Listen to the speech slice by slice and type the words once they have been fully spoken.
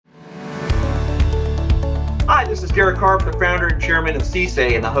This is Derek Karp, the founder and chairman of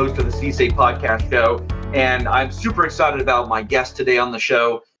CSA and the host of the CSA podcast show. And I'm super excited about my guest today on the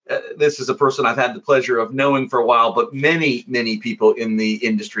show. This is a person I've had the pleasure of knowing for a while, but many people in the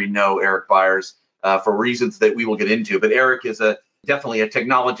industry know Eric Byres for reasons that we will get into. But Eric is definitely a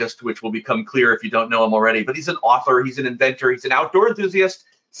technologist, which will become clear if you don't know him already. But he's an author, he's an inventor, he's an outdoor enthusiast,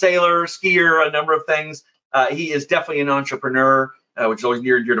 sailor, skier, a number of things. He is definitely an entrepreneur, which is always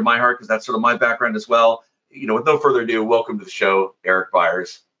near and dear to my heart because that's sort of my background as well. You know, with no further ado, welcome to the show, Eric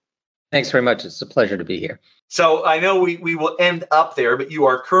Byres. Thanks very much. It's a pleasure to be here. So I know we will end up there, but you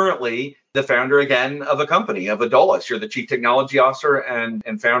are currently the founder again of a company, of Adolis. You're the chief technology officer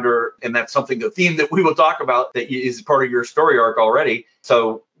and founder, and that's something, a theme that we will talk about that is part of your story arc already.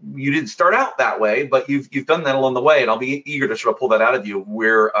 So you didn't start out that way, but you've done that along the way, and I'll be eager to sort of pull that out of you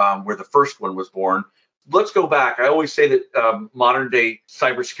where the first one was born. Let's go back. I always say that modern day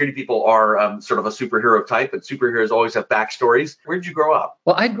cybersecurity people are sort of a superhero type, and superheroes always have backstories. Where did you grow up?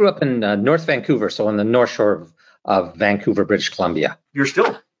 Well, I grew up in North Vancouver, so on the north shore of Vancouver, British Columbia. You're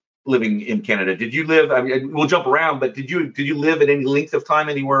still living in Canada. Did you live? I mean, we'll jump around, but did you live at any length of time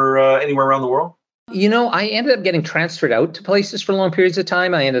anywhere around the world? You know, I ended up getting transferred out to places for long periods of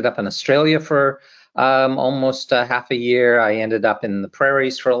time. I ended up in Australia for almost half a year. I ended up in the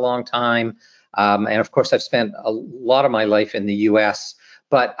prairies for a long time. And of course, I've spent a lot of my life in the U.S.,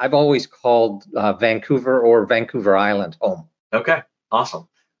 but I've always called Vancouver or Vancouver Island home. Okay, awesome.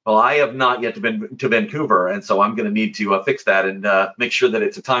 Well, I have not yet been to Vancouver, and so I'm going to need to fix that and make sure that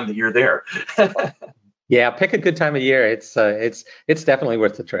it's a time that you're there. Yeah, pick a good time of year. It's definitely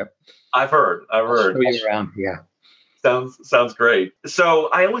worth the trip. I've heard. I'll show you around. Yeah. Sounds great. So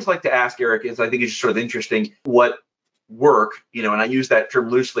I always like to ask Eric, is I think it's sort of interesting what work, and I use that term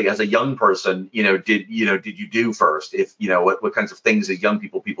loosely, as a young person, did you do first? If, what kinds of things as young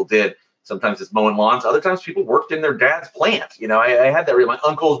people did. Sometimes it's mowing lawns. Other times people worked in their dad's plant. I had that with my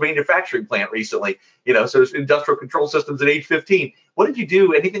uncle's manufacturing plant recently, so there's industrial control systems at age 15. What did you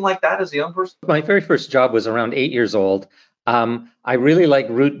do? Anything like that as a young person? My very first job was around 8 years old. I really like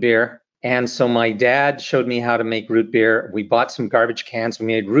root beer. And so my dad showed me how to make root beer. We bought some garbage cans. We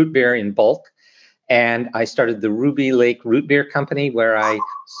made root beer in bulk. And I started the Ruby Lake Root Beer Company, where I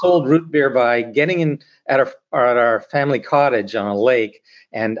sold root beer by getting in at our family cottage on a lake.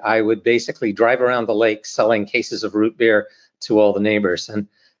 And I would basically drive around the lake selling cases of root beer to all the neighbors.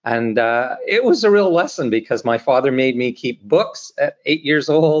 And it was a real lesson because my father made me keep books at 8 years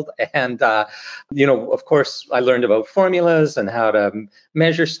old. And, of course, I learned about formulas and how to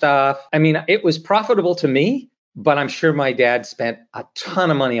measure stuff. I mean, it was profitable to me. But I'm sure my dad spent a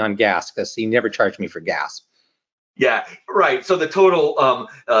ton of money on gas because he never charged me for gas. Yeah, right. So the total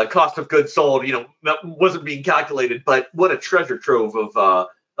cost of goods sold, wasn't being calculated. But what a treasure trove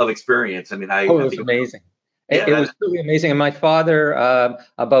of experience. I mean, it was amazing. It was really amazing. And my father,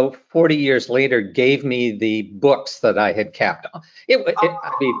 about 40 years later, gave me the books that I had kept. It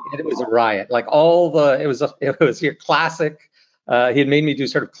was a riot. Like it was your classic. He had made me do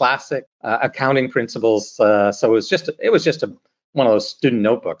sort of classic accounting principles. So it was just one of those student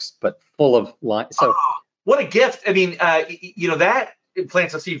notebooks, but full of lines. So what a gift. I mean, that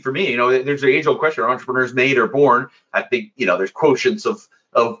plants a seed for me. There's the age-old question: are entrepreneurs made or born? I think, there's quotients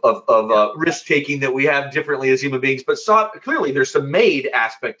of risk-taking that we have differently as human beings, but clearly there's some made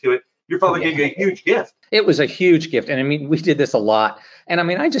aspect to it. Your father gave you a huge gift. It was a huge gift. And I mean, we did this a lot. And I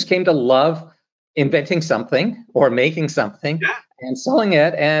mean, I just came to love inventing something or making something and selling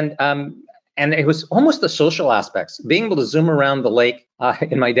it. And it was almost the social aspects. Being able to zoom around the lake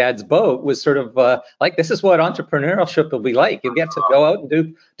in my dad's boat was sort of like, this is what entrepreneurship will be like. You get to go out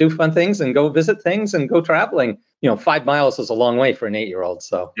and do fun things and go visit things and go traveling. 5 miles is a long way for an 8-year-old.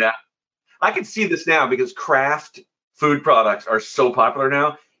 So yeah, I can see this now because craft food products are so popular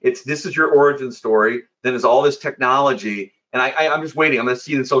now. This is your origin story. Then there's all this technology. And I'm just waiting. I'm going to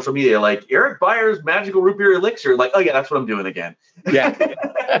see it in social media, like Eric Byres magical root beer elixir. Like, oh yeah, that's what I'm doing again. Yeah.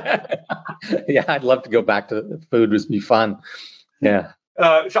 Yeah, I'd love to go back to food. Would be fun. Yeah.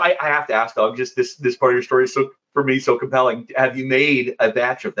 So I have to ask, though, just this part of your story is for me so compelling. Have you made a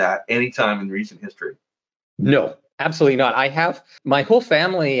batch of that anytime in recent history? No, absolutely not. My whole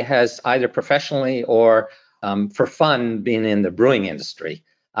family has either professionally or for fun been in the brewing industry,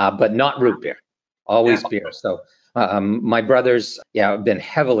 but not root beer. Always beer. So. My brothers, have been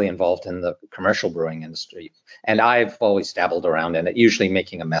heavily involved in the commercial brewing industry, and I've always dabbled around in it, usually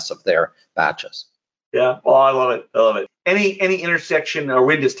making a mess of their batches. Yeah, well, I love it. Any intersection, or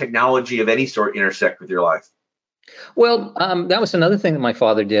when does technology of any sort intersect with your life? Well, that was another thing that my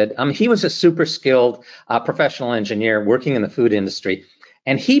father did. He was a super skilled professional engineer working in the food industry.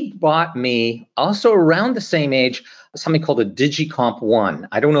 And he bought me, also around the same age, something called a Digicomp 1.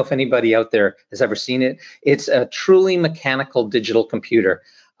 I don't know if anybody out there has ever seen it. It's a truly mechanical digital computer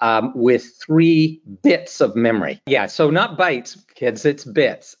with 3 bits of memory. Yeah, so not bytes, kids, it's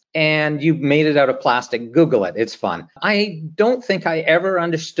bits. And you made it out of plastic. Google it. It's fun. I don't think I ever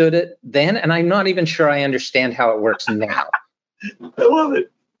understood it then, and I'm not even sure I understand how it works now. I love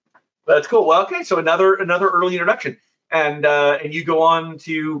it. That's cool. Well, okay, so another early introduction, and you go on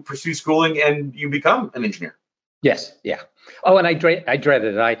to pursue schooling, and you become an engineer. Yes, yeah. Oh, and I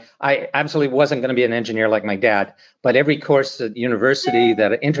dreaded it. I absolutely wasn't going to be an engineer like my dad, but every course at university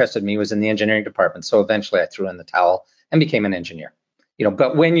that interested me was in the engineering department. So eventually I threw in the towel and became an engineer.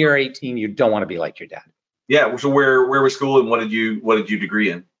 But when you're 18, you don't want to be like your dad. Yeah. So where was school, and what did you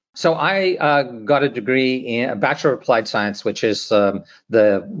degree in? So I got a degree in a Bachelor of Applied Science, which is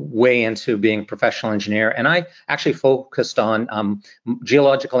the way into being a professional engineer. And I actually focused on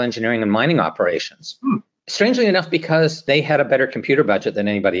geological engineering and mining operations. Strangely enough, because they had a better computer budget than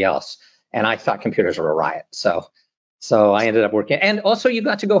anybody else. And I thought computers were a riot. So I ended up working. And also you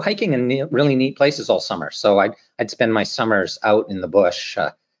got to go hiking in really neat places all summer. So I'd spend my summers out in the bush.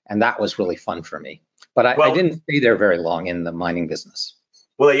 And that was really fun for me. But I didn't stay there very long in the mining business.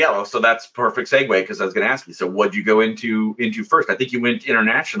 Well, yeah. Well, so that's perfect segue, because I was going to ask you. So, what'd you go into first? I think you went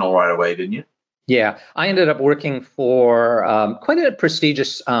international right away, didn't you? Yeah, I ended up working for quite a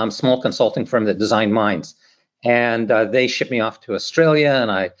prestigious small consulting firm that designed mines, and they shipped me off to Australia, and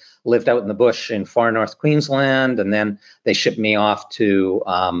I lived out in the bush in far north Queensland, and then they shipped me off to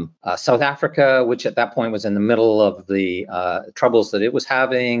South Africa, which at that point was in the middle of the troubles that it was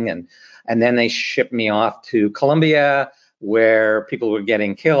having, and then they shipped me off to Colombia, where people were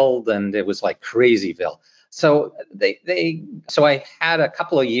getting killed, and it was like Crazyville. So so I had a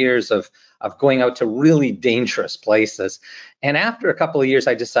couple of years of going out to really dangerous places. And after a couple of years,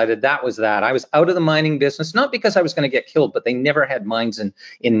 I decided that was that. I was out of the mining business, not because I was going to get killed, but they never had mines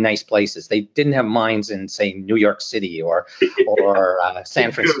in nice places. They didn't have mines in, say, New York City or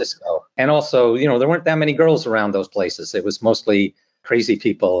San Francisco. And also, there weren't that many girls around those places. It was mostly crazy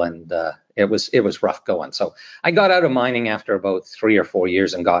people, and it was rough going. So I got out of mining after about 3 or 4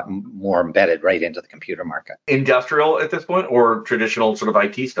 years and got more embedded right into the computer market. Industrial at this point, or traditional sort of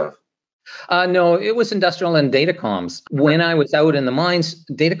IT stuff? No, it was industrial and datacoms. When I was out in the mines,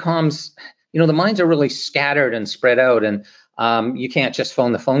 datacoms, the mines are really scattered and spread out, and you can't just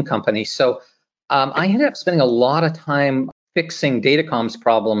phone the phone company. So I ended up spending a lot of time fixing datacoms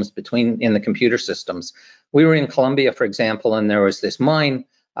problems in the computer systems. We were in Colombia, for example, and there was this mine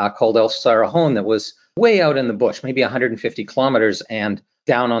called El Cerrajón that was way out in the bush, maybe 150 kilometers, and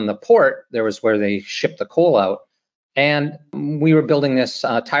down on the port, there was where they shipped the coal out. And we were building this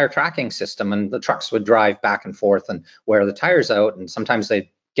tire tracking system, and the trucks would drive back and forth and wear the tires out. And sometimes they'd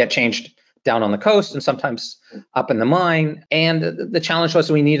get changed down on the coast and sometimes up in the mine. And the challenge was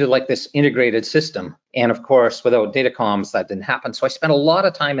we needed like this integrated system. And of course, without datacoms, that didn't happen. So I spent a lot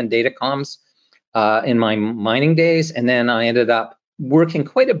of time in datacoms in my mining days. And then I ended up working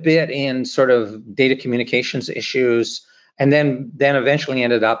quite a bit in sort of data communications issues. And then eventually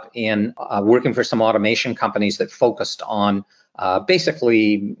ended up in working for some automation companies that focused on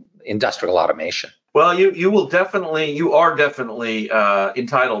basically industrial automation. Well, you are definitely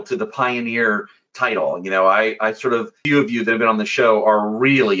entitled to the pioneer title. I sort of, few of you that have been on the show are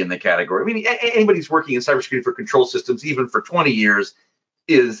really in the category. I mean, anybody's working in cybersecurity for control systems, even for 20 years,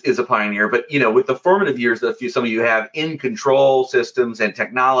 is a pioneer. But with the formative years that some of you have in control systems and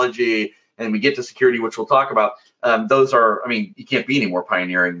technology, and we get to security, which we'll talk about. Those are, you can't be any more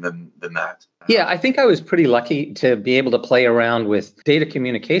pioneering than that. Yeah, I think I was pretty lucky to be able to play around with data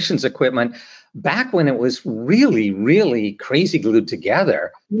communications equipment back when it was really, really crazy glued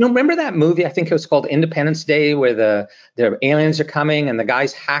together. Remember that movie? I think it was called Independence Day, where the aliens are coming and the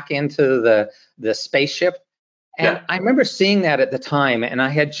guys hack into the spaceship. And yeah. I remember seeing that at the time, and I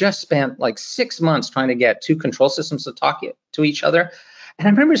had just spent like 6 months trying to get 2 control systems to talk to each other. And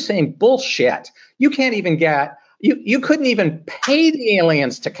I remember saying, bullshit, you can't even you couldn't even pay the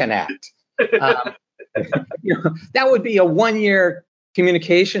aliens to connect. That would be a 1-year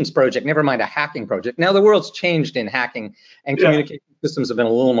communications project, never mind a hacking project. Now the world's changed in hacking, and communication systems have been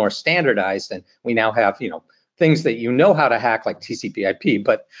a little more standardized, and we now have, things that how to hack like TCP/IP.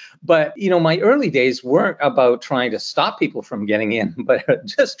 But my early days weren't about trying to stop people from getting in, but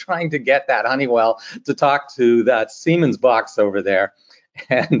just trying to get that Honeywell to talk to that Siemens box over there.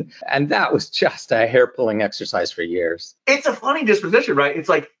 And that was just a hair-pulling exercise for years. It's a funny disposition, right? It's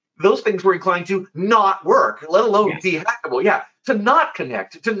like those things were inclined to not work, let alone be hackable. Yeah. to not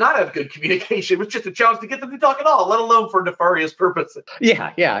connect, to not have good communication. It was just a challenge to get them to talk at all, let alone for nefarious purposes.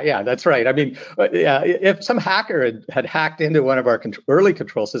 Yeah, that's right. I mean, yeah, if some hacker had hacked into one of our early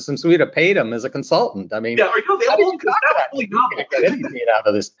control systems, we'd have paid him as a consultant. I mean, Yeah, are you available? Because that's really can't get anything out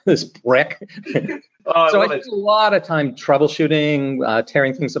of this brick. So I spent a lot of time troubleshooting,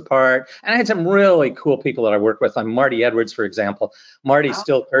 tearing things apart, and I had some really cool people that I worked with. I'm Marty Edwards, for example. Marty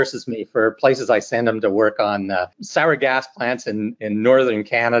still curses me for places I send him to work on sour gas plants in northern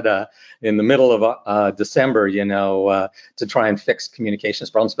Canada in the middle of December, to try and fix communications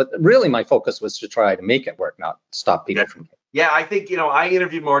problems. But really, my focus was to try to make it work, not stop people from. Yeah, I think, I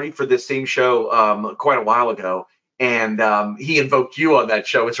interviewed Marty for this same show quite a while ago, and he invoked you on that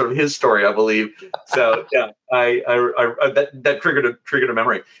show. It's sort of his story, I believe. So yeah, that triggered a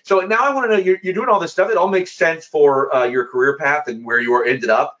memory. So now I want to know, you're doing all this stuff. It all makes sense for your career path and where you ended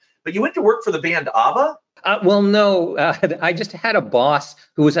up. But you went to work for the band ABBA? Well, no, I just had a boss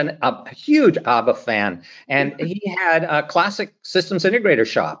who was a huge ABBA fan, and he had a classic systems integrator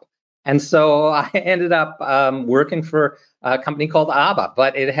shop. And so I ended up working for a company called ABBA,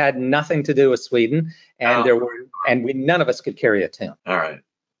 but it had nothing to do with Sweden, and none of us could carry a tune. All right.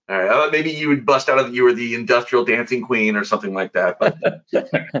 Maybe you would bust out of you were the industrial dancing queen or something like that. But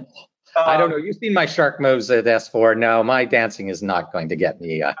I don't know. You've seen my shark moves at S4. No, my dancing is not going to get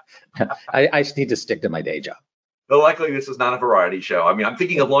me. I just need to stick to my day job. Well, luckily, this is not a variety show. I mean, I'm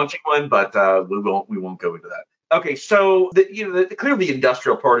thinking of launching one, but we won't go into that. Okay, so clearly the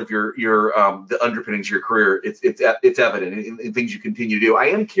industrial part of your the underpinnings of your career, it's evident in things you continue to do. I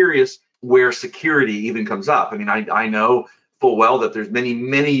am curious where security even comes up. I mean, I know full well that there's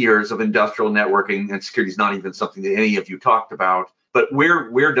many years of industrial networking, and security is not even something that any of you talked about. But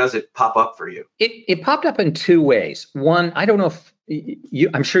where does it pop up for you? It popped up in two ways. One, I don't know if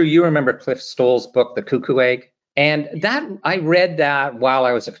I'm sure you remember Cliff Stoll's book, The Cuckoo Egg. And that I read that while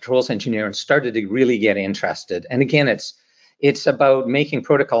I was a controls engineer and started to really get interested. And again, it's about making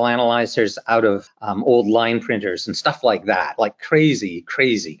protocol analyzers out of old line printers and stuff like that, like crazy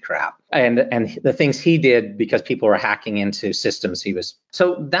crap. And the things he did because people were hacking into systems.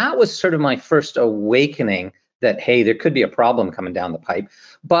 So that was sort of my first awakening that, hey, there could be a problem coming down the pipe.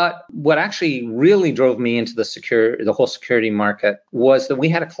 But what actually really drove me into the whole security market was that we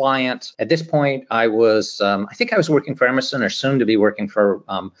had a client. At this point, I think I was working for Emerson, or soon to be working for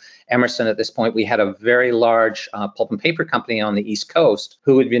Emerson at this point. We had a very large pulp and paper company on the East Coast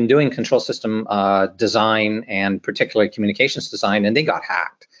who had been doing control system design and particularly communications design, and they got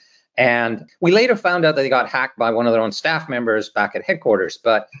hacked. And we later found out that they got hacked by one of their own staff members back at headquarters.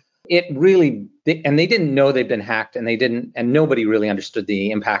 But it really, and they didn't know they'd been hacked, and nobody really understood the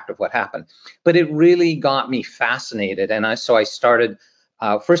impact of what happened. But it really got me fascinated, and so I started,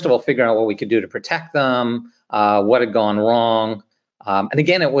 first of all, figuring out what we could do to protect them, what had gone wrong, and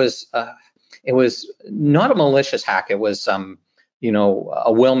again, it was not a malicious hack. It was a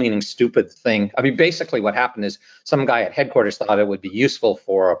well-meaning stupid thing. I mean, basically, what happened is some guy at headquarters thought it would be useful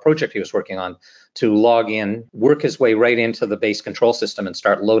for a project he was working on to log in, work his way right into the base control system and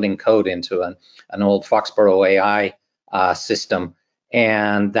start loading code into an old Foxborough AI system.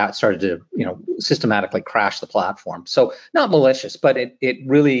 And that started to, systematically crash the platform. So not malicious, but it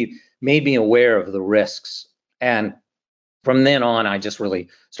really made me aware of the risks. And from then on, I just really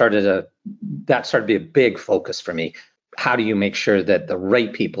that started to be a big focus for me. How do you make sure that the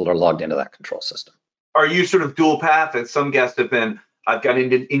right people are logged into that control system? Are you sort of dual path, as some guests have been? I've got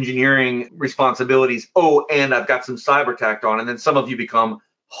engineering responsibilities. Oh, and I've got some cyber tacked on. And then some of you become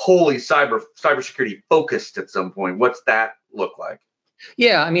wholly cybersecurity focused at some point. What's that look like?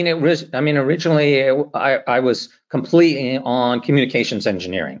 Yeah, originally I was completely on communications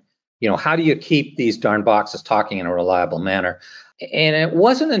engineering. How do you keep these darn boxes talking in a reliable manner? And it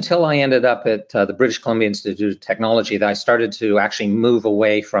wasn't until I ended up at the British Columbia Institute of Technology that I started to actually move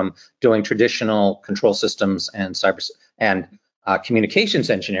away from doing traditional control systems and cyber and communications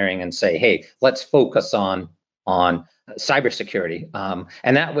engineering and say, hey, let's focus on cybersecurity.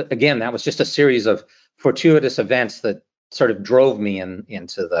 And that was just a series of fortuitous events that sort of drove me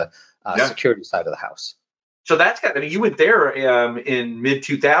into the security side of the house. So you went there in mid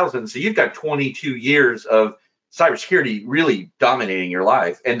 2000s. So you've got 22 years of cybersecurity really dominating your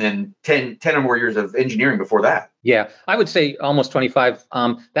life, and then 10 or more years of engineering before that. Yeah, I would say almost 25.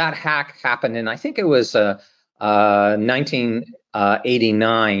 That hack happened in, I think it was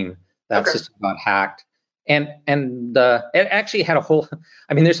 1989. That system got hacked. And it actually had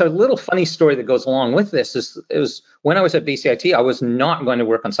there's a little funny story that goes along with this. It was when I was at BCIT, I was not going to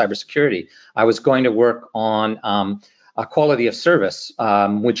work on cybersecurity. I was going to work on a quality of service,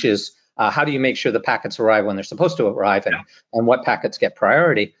 which is How do you make sure the packets arrive when they're supposed to arrive, and what packets get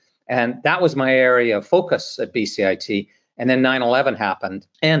priority? And that was my area of focus at BCIT. And then 9/11 happened.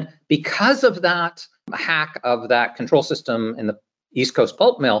 And because of that hack of that control system in the East Coast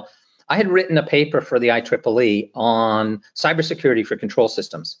pulp mill, I had written a paper for the IEEE on cybersecurity for control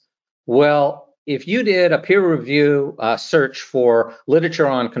systems. Well, if you did a peer review search for literature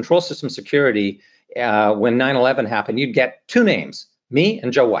on control system security when 9/11 happened, you'd get two names, me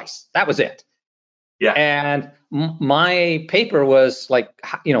and Joe Weiss. That was it. Yeah. And my paper was like,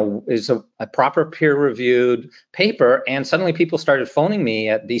 is a proper peer-reviewed paper. And suddenly people started phoning me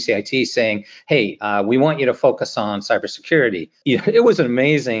at BCIT saying, hey, we want you to focus on cybersecurity. It was an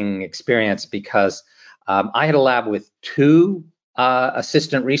amazing experience because I had a lab with two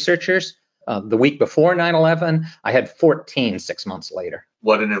assistant researchers. The week before 9/11, I had 14 6 months later.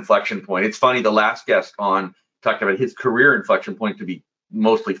 What an inflection point. It's funny, the last guest on talked about his career inflection point to be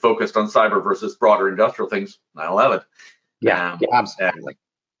mostly focused on cyber versus broader industrial things, 9/11. Yeah, absolutely.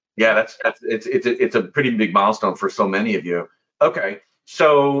 Yeah, it's a pretty big milestone for so many of you. Okay,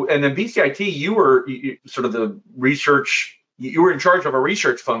 so and then BCIT, you were sort of the research. You were in charge of a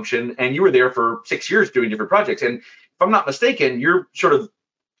research function, and you were there for 6 years doing different projects. And if I'm not mistaken, you're sort of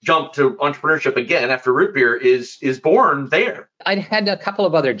jump to entrepreneurship again after root beer is born there. I had a couple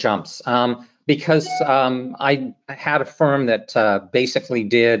of other jumps. Because I had a firm that basically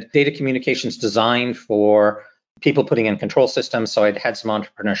did data communications design for people putting in control systems. So I'd had some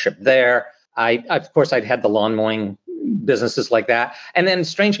entrepreneurship there. Of course, I'd had the lawn mowing businesses like that. And then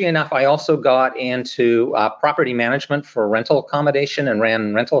strangely enough, I also got into property management for rental accommodation and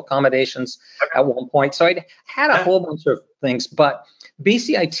ran rental accommodations at one point. So I'd had a whole bunch of things, but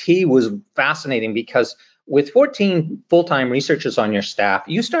BCIT was fascinating because with 14 full-time researchers on your staff,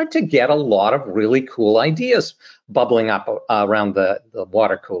 you start to get a lot of really cool ideas bubbling up around the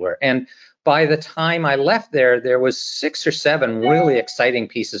water cooler. And by the time I left there was 6 or 7 really exciting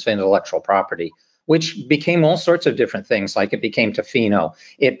pieces of intellectual property, which became all sorts of different things. Like it became Tofino.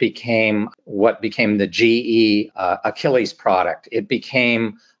 It became what became the GE Achilles product. It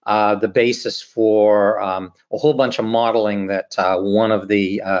became the basis for a whole bunch of modeling that one of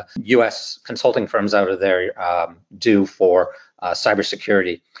the U.S. consulting firms out of there do for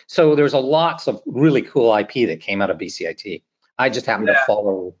cybersecurity. So there's lots of really cool IP that came out of BCIT. I just happened to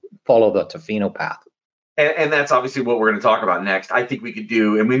follow the Tofino path. And that's obviously what we're going to talk about next. I think we could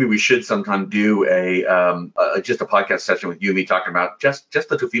do, and maybe we should sometime do just a podcast session with you and me talking about just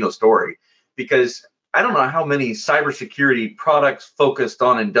the Tofino story, because I don't know how many cybersecurity products focused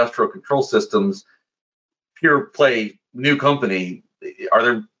on industrial control systems, pure play, new company. Are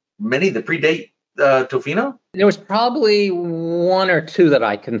there many that predate Tofino? There was probably 1 or 2 that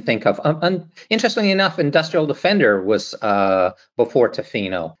I can think of. Interestingly enough, Industrial Defender was before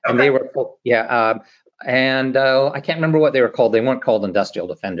Tofino, and they were and I can't remember what they were called. They weren't called Industrial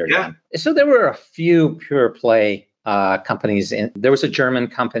Defender then. So there were a few pure play companies. There was a German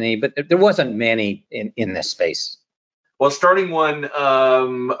company, but there wasn't many in this space. Well, starting one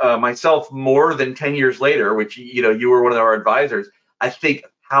myself more than 10 years later, which you were one of our advisors. I think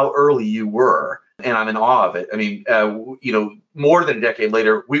how early you were, and I'm in awe of it. I mean, more than a decade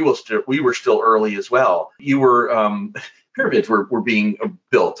later, we were still early as well. You were pyramids were being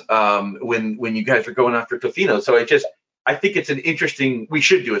built when you guys were going after Tofino. So I think it's an interesting. We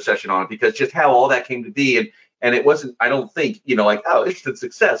should do a session on it because just how all that came to be, and it wasn't. I don't think instant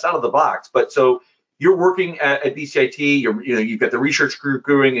success out of the box. But so you're working at BCIT. You've got the research group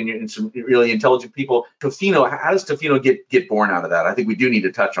going, and some really intelligent people. Tofino. How does Tofino get born out of that? I think we do need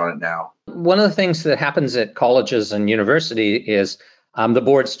to touch on it now. One of the things that happens at colleges and university is the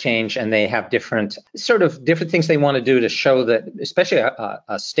boards change, and they have different things they want to do to show that, especially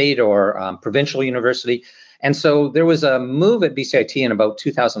a state or provincial university. And so there was a move at BCIT in about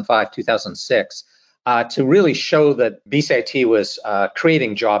 2005, 2006 to really show that BCIT was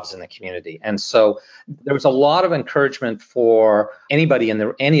creating jobs in the community. And so there was a lot of encouragement for anybody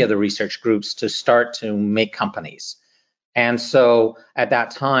in any of the research groups to start to make companies. And so at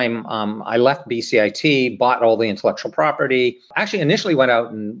that time, I left BCIT, bought all the intellectual property, actually initially went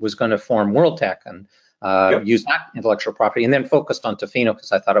out and was going to form WorldTech and use that intellectual property, and then focused on Tofino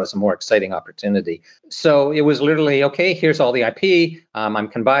because I thought it was a more exciting opportunity. So it was literally, okay, here's all the IP. I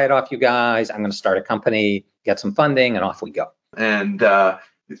can buy it off you guys. I'm going to start a company, get some funding, and off we go. And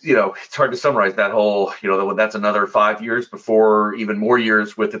it's hard to summarize that whole, that's another 5 years before even more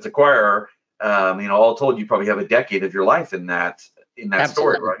years with its acquirer. All told, you probably have a decade of your life in that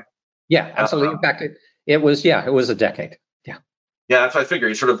story, right? Yeah, absolutely. In fact, it was a decade. Yeah. Yeah, that's what I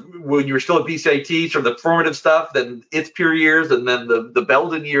figured. Sort of when you were still at BCIT, sort of the formative stuff, then its pure years, and then the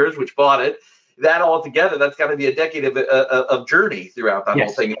Belden years, which bought it. That all together, that's got to be a decade of journey throughout that whole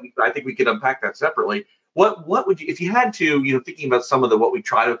Yes. thing. And I think we could unpack that separately. What would you, if you had to, thinking about some of what we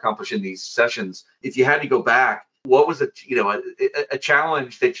try to accomplish in these sessions, if you had to go back, what was a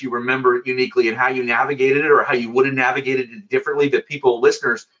challenge that you remember uniquely and how you navigated it, or how you would have navigated it differently, that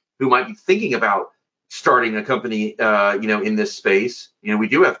listeners who might be thinking about starting a company, in this space. We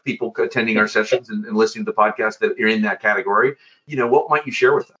do have people attending our sessions and listening to the podcast that are in that category. What might you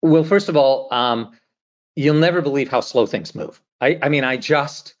share with them? Well, first of all, you'll never believe how slow things move. I mean, I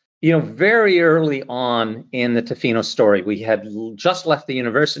just, very early on in the Tofino story, we had just left the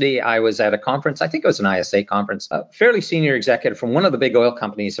university. I was at a conference, I think it was an ISA conference. A fairly senior executive from one of the big oil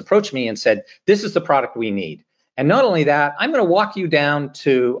companies approached me and said, "This is the product we need. And not only that, I'm going to walk you down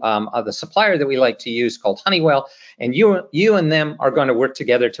to the supplier that we like to use called Honeywell, and you and them are going to work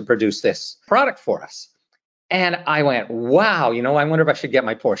together to produce this product for us." And I went, wow, I wonder if I should get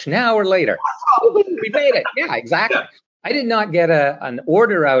my Porsche now or later. We made it. Yeah, exactly. Yeah. I did not get an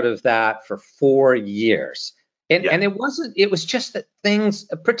order out of that for 4 years. And it was just that things,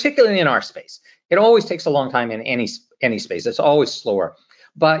 particularly in our space, it always takes a long time in any space. It's always slower.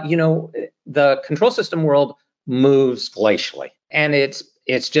 But, the control system world moves glacially. And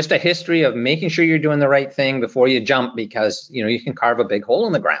it's just a history of making sure you're doing the right thing before you jump, because, you can carve a big hole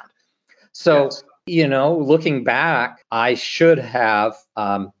in the ground. So, yes. Looking back, I should have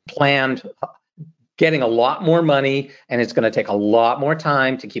planned getting a lot more money, and it's going to take a lot more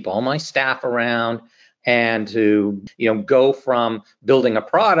time to keep all my staff around and to, go from building a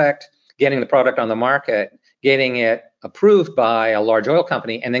product, getting the product on the market, getting it approved by a large oil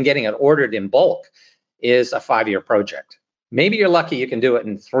company, and then getting it ordered in bulk is a 5-year project. Maybe you're lucky you can do it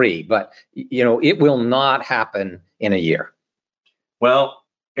in 3, but, it will not happen in a year. Well,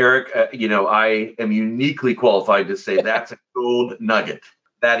 Eric, I am uniquely qualified to say that's a gold nugget.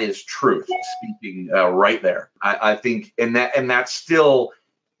 That is truth speaking right there. I think, and that's still,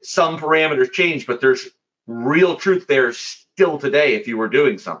 some parameters change, but there's real truth there still today if you were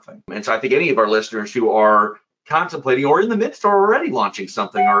doing something. And so I think any of our listeners who are contemplating or in the midst or already launching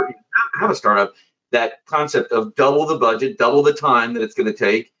something or have a startup, that concept of double the budget, double the time that it's going to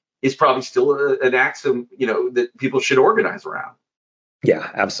take is probably still an axiom, that people should organize around. Yeah,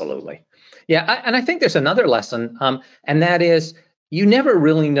 absolutely. Yeah, and I think there's another lesson, and that is you never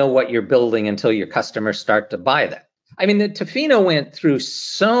really know what you're building until your customers start to buy that. I mean, the Tofino went through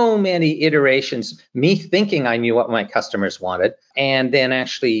so many iterations, me thinking I knew what my customers wanted, and then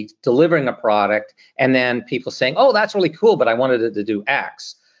actually delivering a product, and then people saying, "Oh, that's really cool, but I wanted it to do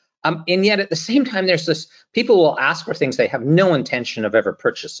X." And yet at the same time, there's this, people will ask for things they have no intention of ever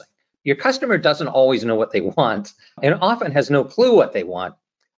purchasing. Your customer doesn't always know what they want and often has no clue what they want,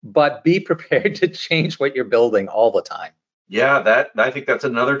 but be prepared to change what you're building all the time. Yeah, I think that's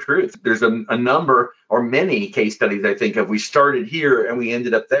another truth. There's a number or many case studies, I think, of we started here and we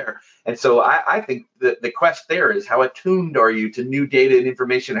ended up there. And so I think that the quest there is how attuned are you to new data and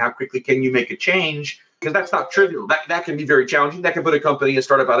information? How quickly can you make a change? Because that's not trivial. That can be very challenging. That can put a company, a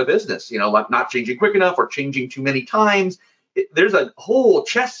startup out of business, like not changing quick enough or changing too many times. There's a whole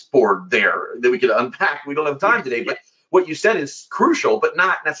chessboard there that we could unpack. We don't have time today, but what you said is crucial, but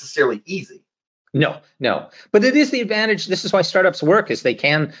not necessarily easy. No, but it is the advantage. This is why startups work, is they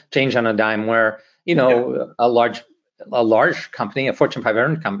can change on a dime, where, a large company, a Fortune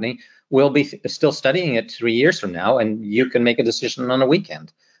 500 company, will be still studying it 3 years from now, and you can make a decision on a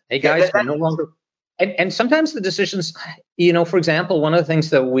weekend. Hey guys, we're no longer. And sometimes the decisions, for example, one of the things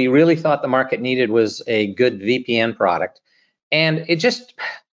that we really thought the market needed was a good VPN product. And it just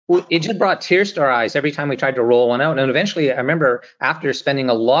brought tears to our eyes every time we tried to roll one out. And eventually, I remember after spending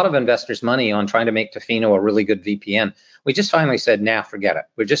a lot of investors' money on trying to make Tofino a really good VPN, we just finally said, "Nah, forget it.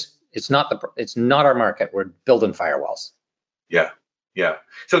 It's not our market. We're building firewalls." Yeah.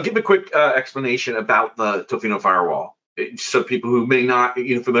 So give a quick explanation about the Tofino firewall. So people who may not,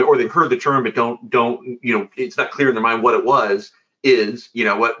 familiar, or they've heard the term but don't, it's not clear in their mind what it was.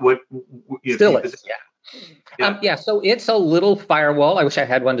 What still is. Yeah. So it's a little firewall. I wish I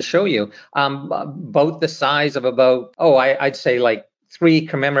had one to show you. About the size of about, I'd say like 3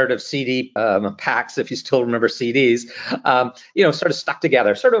 commemorative CD packs, if you still remember CDs, sort of stuck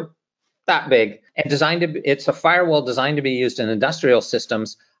together, sort of that big, and it's a firewall designed to be used in industrial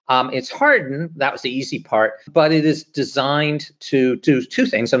systems. It's hardened. That was the easy part, but it is designed to do 2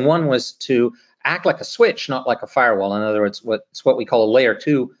 things. And one was to act like a switch, not like a firewall. In other words, it's what we call a layer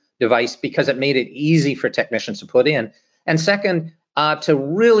 2 device, because it made it easy for technicians to put in. And second, to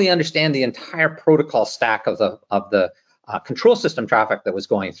really understand the entire protocol stack of the control system traffic that was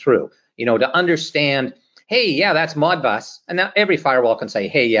going through, to understand, hey, yeah, that's Modbus. And now every firewall can say,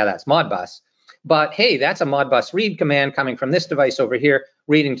 hey, yeah, that's Modbus. But hey, that's a Modbus read command coming from this device over here,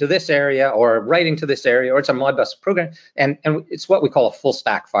 reading to this area or writing to this area, or it's a Modbus program. And it's what we call a full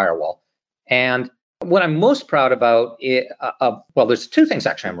stack firewall. And what I'm most proud about, well, there's two things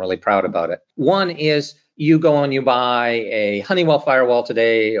actually I'm really proud about it. One is you go and you buy a Honeywell firewall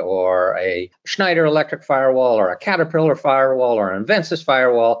today, or a Schneider Electric firewall, or a Caterpillar firewall, or an Invensys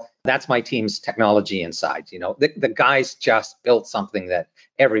firewall. That's my team's technology inside. The guys just built something that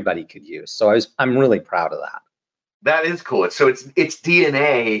everybody could use. So I'm really proud of that. That is cool. So its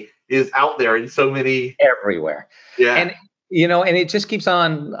DNA is out there in so many everywhere. Yeah. And and it just keeps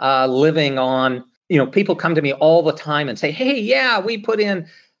on living on. People come to me all the time and say, hey, yeah, we put in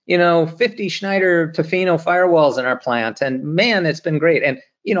 50 Schneider Tofino firewalls in our plant, and man, it's been great. And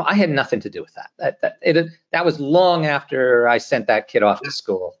I had nothing to do with that. That was long after I sent that kid off to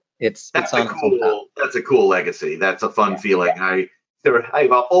school. That's a cool legacy. That's a fun feeling. I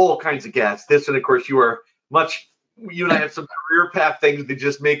have all kinds of guests. This, and of course, you and I have some career path things that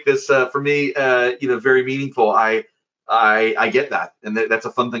just make this for me, very meaningful. I get that, and that's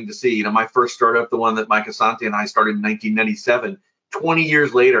a fun thing to see. My first startup, the one that Mike Asante and I started in 1997. 20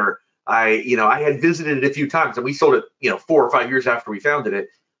 years later, I had visited it a few times, and we sold it, 4 or 5 years after we founded it.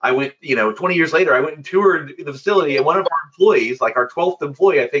 I went, 20 years later, I went and toured the facility, and one of our employees, like our 12th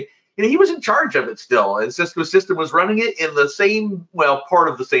employee, I think, he was in charge of it still. And Cisco System was running it in the same, part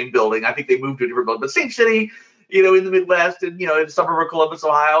of the same building. I think they moved to a different building, but same city, in the Midwest, and, in the suburb of Columbus,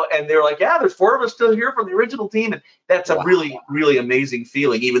 Ohio. And they're like, yeah, there's 4 of us still here from the original team. And that's a really, really amazing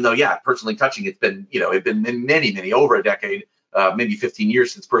feeling, even though, personally touching it's been, it's been many, over a decade. Maybe 15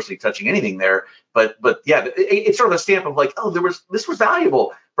 years since personally touching anything there. But yeah, it's sort of a stamp of like, this was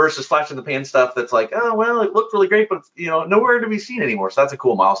valuable, versus flash in the pan stuff that's like, oh, well, it looked really great, but nowhere to be seen anymore. So that's a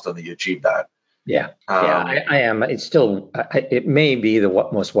cool milestone that you achieved that. Yeah. I am. It's still, it may be the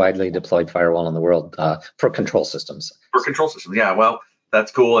most widely deployed firewall in the world for control systems. Yeah. Well,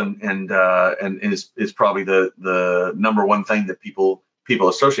 that's cool. And is probably the number one thing that people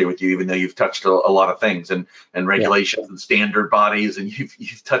associate with you, even though you've touched a lot of things and regulations and standard bodies, and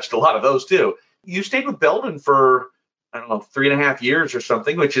you've touched a lot of those too. You stayed with Belden for, I don't know, 3.5 years or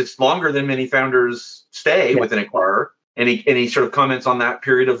something, which is longer than many founders stay with an acquirer. Any sort of comments on that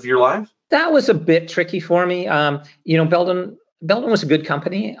period of your life? That was a bit tricky for me. Belden was a good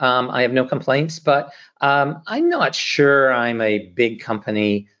company. I have no complaints, but I'm not sure I'm a big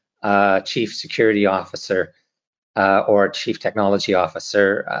company chief security officer or chief technology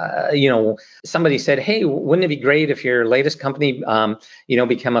officer. Somebody said, hey, wouldn't it be great if your latest company,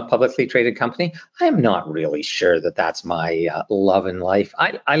 become a publicly traded company? I'm not really sure that that's my love in life.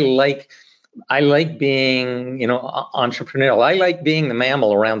 I like being, entrepreneurial. I like being the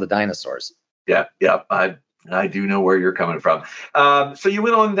mammal around the dinosaurs. Yeah. I do know where you're coming from. So you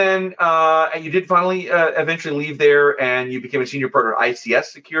went on then, and you did finally eventually leave there, and you became a senior partner at ICS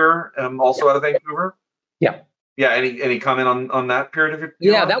Secure, also out of Vancouver. Yeah. Yeah. Any comment on that period of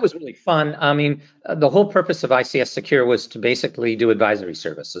your life? That was really fun. I mean, the whole purpose of ICS Secure was to basically do advisory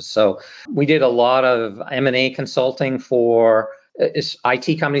services. So we did a lot of M&A consulting for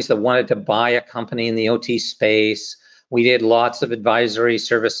IT companies that wanted to buy a company in the OT space. We did lots of advisory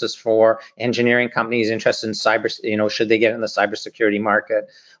services for engineering companies interested in cyber, should they get in the cybersecurity market.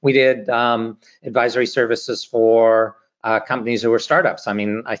 We did advisory services for companies who were startups. I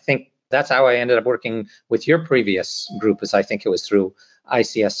mean, I think that's how I ended up working with your previous group, is I think it was through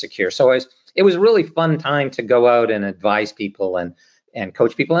ICS Secure. So it was a really fun time to go out and advise people and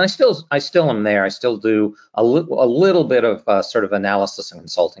coach people. And I still am there. I still do a little bit of sort of analysis and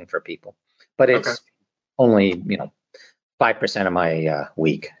consulting for people, but it's only, 5% of my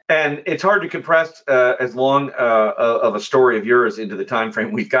week. And it's hard to compress as long of a story of yours into the time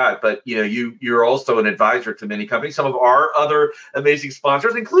frame we've got. But you're also an advisor to many companies, some of our other amazing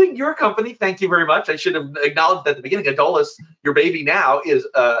sponsors, including your company. Thank you very much. I should have acknowledged at the beginning. Adolis, your baby now, is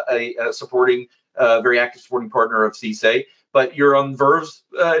a supporting, very active supporting partner of CSA. But you're on Verve's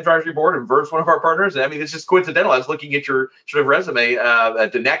advisory board, and Verve's one of our partners. And I mean, it's just coincidental. I was looking at your sort of resume.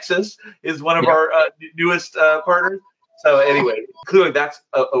 Denexus is one of our newest partners. So anyway, clearly that's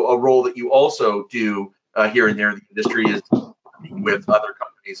a role that you also do here and there in the industry, is working with other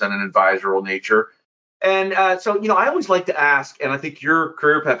companies on an advisory nature. And so, I always like to ask, and I think your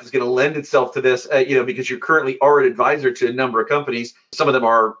career path is going to lend itself to this, because you currently are an advisor to a number of companies. Some of them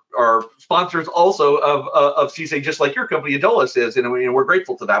are sponsors also of CSA, just like your company, Adolis, is. And we're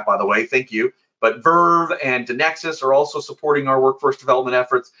grateful to that, by the way. Thank you. but Verve and Denexus are also supporting our workforce development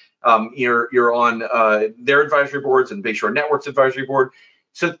efforts. You're on their advisory boards and Bayshore Network's advisory board.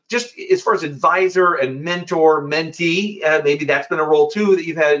 So just as far as advisor and mentor, mentee, maybe that's been a role too that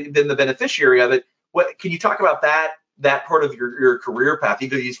you've been the beneficiary of it. What can you talk about that part of your career path,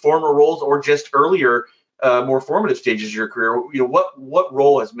 either these former roles or just earlier, more formative stages of your career? What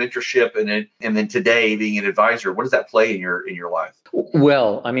role has mentorship and then today being an advisor, what does that play in your life?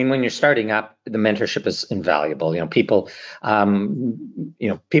 Well, I mean, when you're starting up, the mentorship is invaluable. People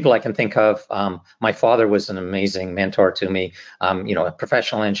I can think of. My father was an amazing mentor to me. A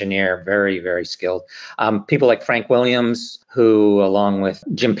professional engineer, very, very skilled. People like Frank Williams, who, along with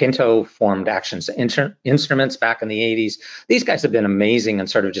Jim Pinto, formed Actions Instruments back in the 80s. These guys have been amazing and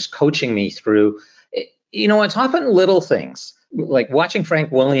sort of just coaching me through. It's often little things like watching Frank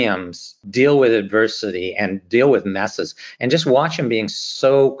Williams deal with adversity and deal with messes and just watch him being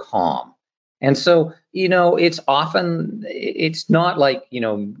so calm. And so, it's not like,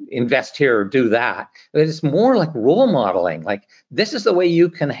 invest here or do that. It's more like role modeling. Like, this is the way you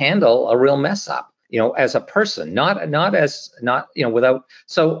can handle a real mess up, as a person, without.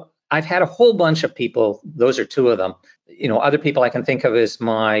 So I've had a whole bunch of people. Those are two of them. Other people I can think of is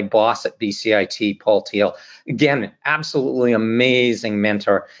my boss at BCIT, Paul Teal. Again, absolutely amazing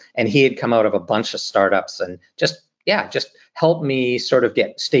mentor. And he had come out of a bunch of startups and just helped me sort of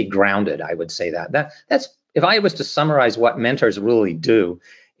stay grounded. I would say that's if I was to summarize what mentors really do,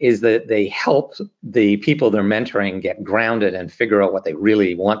 is that they help the people they're mentoring get grounded and figure out what they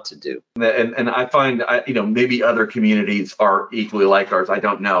really want to do. And I find, maybe other communities are equally like ours. I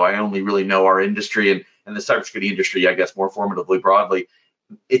don't know. I only really know our industry and the cybersecurity industry, I guess, more formatively broadly.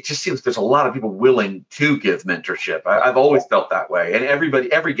 It just seems there's a lot of people willing to give mentorship. I've always felt that way. And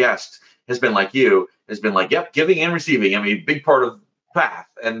every guest has been like you, has been like, yep, giving and receiving. I mean, big part of path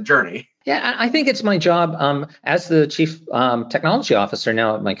and journey. Yeah, I think it's my job as the chief technology officer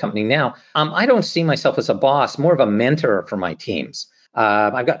now at my company now. I don't see myself as a boss, more of a mentor for my teams.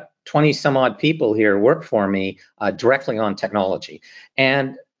 I've got 20 some odd people here work for me directly on technology.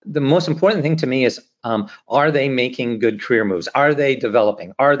 And the most important thing to me is, are they making good career moves? Are they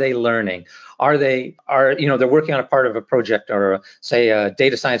developing? Are they learning? They're working on a part of a project or say a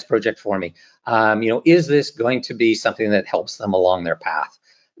data science project for me. Is this going to be something that helps them along their path?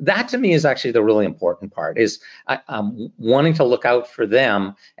 That to me is actually the really important part, is wanting to look out for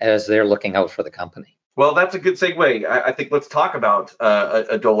them as they're looking out for the company. Well, that's a good segue. I think let's talk about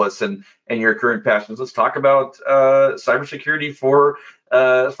Adolis and your current passions. Let's talk about cybersecurity for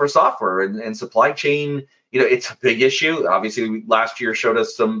software and supply chain. It's a big issue. Obviously, last year showed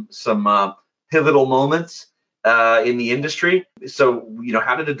us some pivotal moments in the industry. So,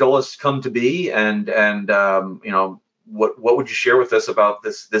 how did Adolis come to be, and what would you share with us about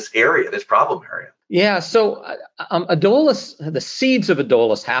this area, this problem area? Yeah, so Adolis, the seeds of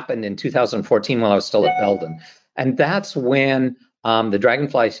Adolis happened in 2014 while I was still at Belden. And that's when the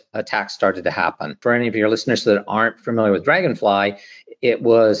Dragonfly attack started to happen. For any of your listeners that aren't familiar with Dragonfly, it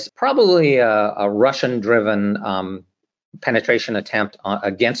was probably a Russian-driven penetration attempt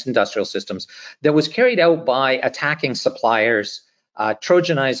against industrial systems that was carried out by attacking suppliers,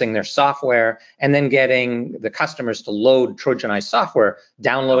 Trojanizing their software, and then getting the customers to load Trojanized software,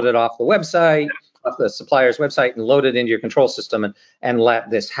 download it off the website, off the supplier's website, and load it into your control system and let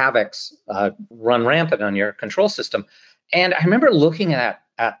this havoc run rampant on your control system. And I remember looking at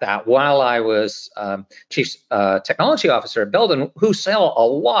that while I was chief technology officer at Belden, who sell a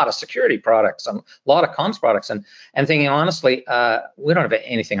lot of security products and a lot of comms products, and thinking, honestly, we don't have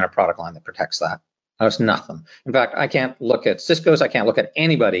anything in our product line that protects that. There's nothing. In fact, I can't look at Cisco's, I can't look at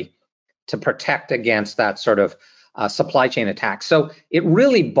anybody to protect against that sort of supply chain attack. So it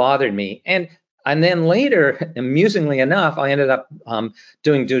really bothered me. And then later, amusingly enough, I ended up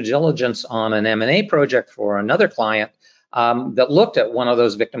doing due diligence on an M&A project for another client that looked at one of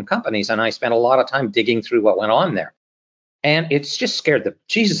those victim companies. And I spent a lot of time digging through what went on there. And it's just scared the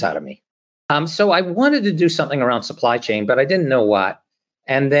Jesus out of me. So I wanted to do something around supply chain, but I didn't know what.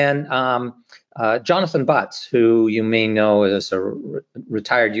 And then Jonathan Butts, who you may know as a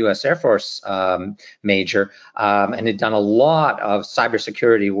retired U.S. Air Force major, and had done a lot of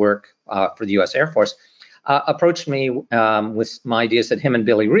cybersecurity work for the U.S. Air Force, approached me with some ideas that him and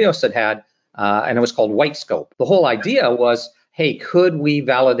Billy Rios had, and it was called White Scope. The whole idea was, hey, could we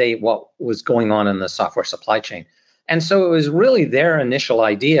validate what was going on in the software supply chain? And so it was really their initial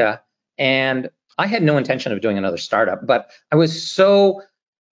idea, and I had no intention of doing another startup, but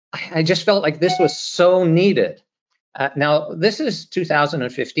I just felt like this was so needed. Now, this is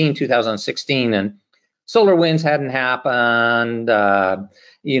 2015, 2016, and Solar winds hadn't happened,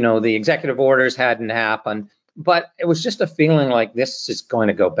 the executive orders hadn't happened, but it was just a feeling like this is going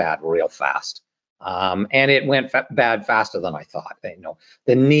to go bad real fast. And it went bad faster than I thought.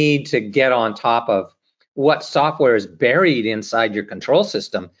 The need to get on top of what software is buried inside your control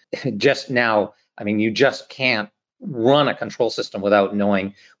system just now. I mean, you just can't run a control system without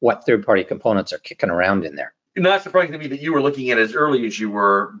knowing what third-party components are kicking around in there. Not surprising to me that you were looking at it as early as you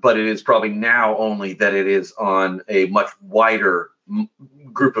were, but it is probably now only that it is on a much wider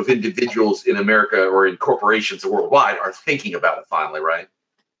group of individuals in America or in corporations worldwide are thinking about it finally, right?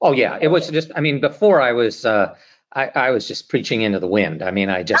 Oh yeah, it was just. I mean, before I was just preaching into the wind. I mean,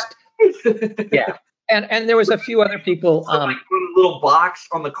 yeah. And there was a few other people. So like put a little box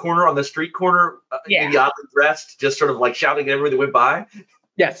on the corner, on the street corner, maybe oddly dressed, just sort of like shouting at everybody that went by.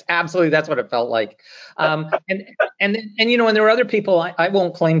 Yes, absolutely. That's what it felt like. And there were other people. I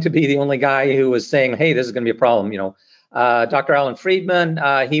won't claim to be the only guy who was saying, "Hey, this is going to be a problem." Dr. Alan Friedman,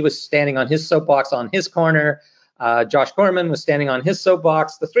 he was standing on his soapbox on his corner. Josh Corman was standing on his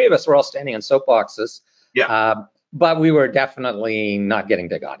soapbox. The three of us were all standing on soapboxes. Yeah. But we were definitely not getting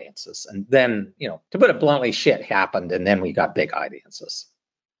big audiences. And then, to put it bluntly, shit happened, and then we got big audiences.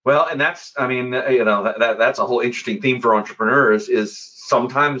 Well, and that's a whole interesting theme for entrepreneurs is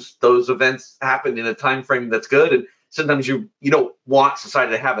sometimes those events happen in a time frame that's good, and sometimes you don't want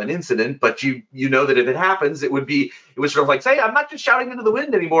society to have an incident, but you know that if it happens, it would sort of like say, I'm not just shouting into the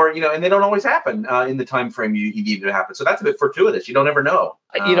wind anymore, and they don't always happen in the time frame you need to happen. So that's a bit fortuitous. You don't ever know.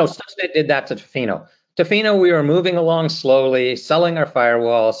 Stuxnet did that to Tofino. Tofino, we were moving along slowly, selling our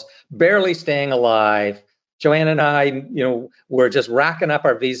firewalls, barely staying alive. Joanne and I, were just racking up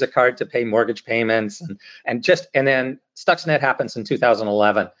our Visa card to pay mortgage payments, and then Stuxnet happens in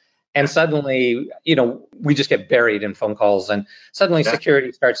 2011, and suddenly, we just get buried in phone calls, and suddenly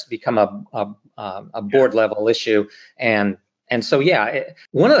security starts to become a board level issue, and so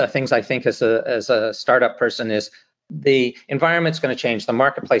one of the things I think as a startup person is the environment's going to change, the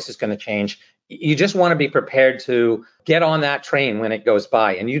marketplace is going to change. You just want to be prepared to get on that train when it goes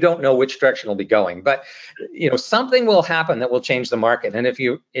by, and you don't know which direction it'll be going. But something will happen that will change the market, and if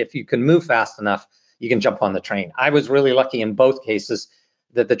you can move fast enough, you can jump on the train. I was really lucky in both cases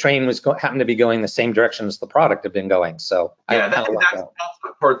that the train happened to be going the same direction as the product had been going. So that's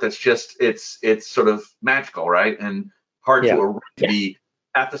the part that's just it's sort of magical, right? And hard to be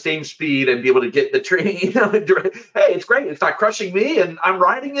at the same speed and be able to get the train. Hey, it's great. It's not crushing me, and I'm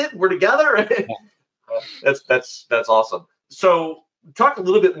riding it. We're together. That's awesome. So, talk a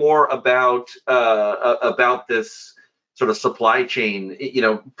little bit more about this sort of supply chain. A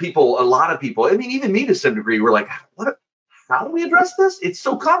lot of people. I mean, even me to some degree, were like, "What? How do we address this? It's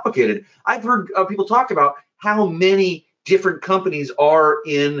so complicated." I've heard people talk about how many different companies are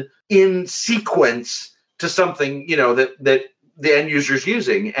in sequence to something, that the end user's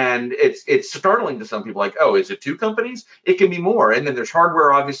using, and it's startling to some people. Like, oh, is it two companies? It can be more. And then there's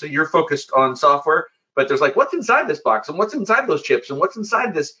hardware. Obviously, you're focused on software, but there's like, what's inside this box, and what's inside those chips, and what's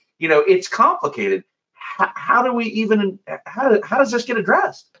inside this. It's complicated. How does this get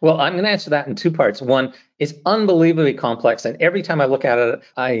addressed? Well, I'm going to answer that in two parts. One, it's unbelievably complex, and every time I look at it,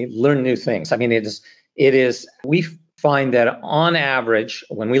 I learn new things. I mean, it is. We find that on average,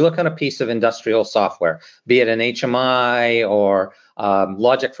 when we look at a piece of industrial software, be it an HMI or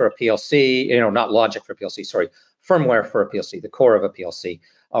logic for a PLC, not logic for a PLC, sorry, firmware for a PLC, the core of a PLC,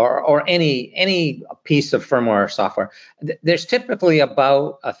 or any piece of firmware or software, there's typically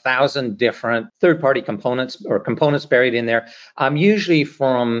about 1,000 different third-party components or components buried in there, usually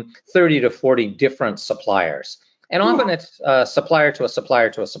from 30 to 40 different suppliers. And often it's a supplier to a supplier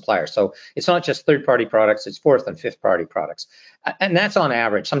to a supplier. So it's not just third-party products, it's fourth and fifth-party products. And that's on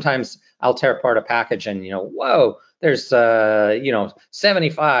average. Sometimes I'll tear apart a package and, whoa, there's,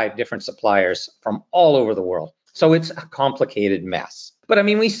 75 different suppliers from all over the world. So it's a complicated mess. But I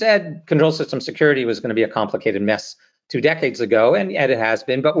mean, we said control system security was going to be a complicated mess 2 decades ago, and it has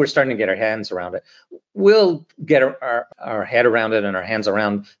been, but we're starting to get our hands around it. We'll get our head around it and our hands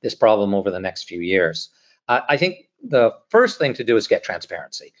around this problem over the next few years. I think the first thing to do is get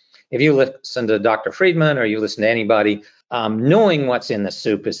transparency. If you listen to Dr. Friedman or you listen to anybody, knowing what's in the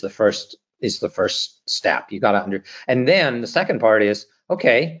soup is the first step. You got to and then the second part is,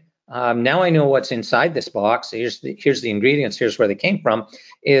 okay, now I know what's inside this box. Here's the ingredients. Here's where they came from.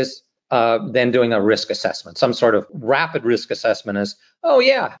 Is then doing a risk assessment, some sort of rapid risk assessment. Is, oh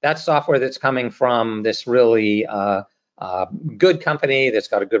yeah, that's software that's coming from this really good company that's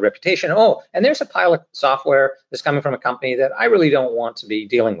got a good reputation. Oh, and there's a pile of software that's coming from a company that I really don't want to be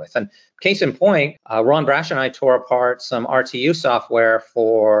dealing with. And case in point, Ron Brash and I tore apart some RTU software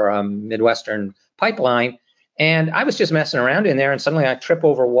for Midwestern pipeline. And I was just messing around in there, and suddenly I trip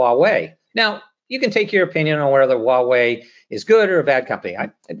over Huawei. Now, you can take your opinion on whether Huawei is good or a bad company.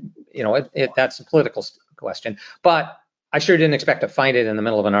 That's a political question. But I sure didn't expect to find it in the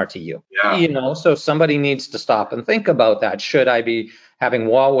middle of an RTU. Yeah. So somebody needs to stop and think about that. Should I be having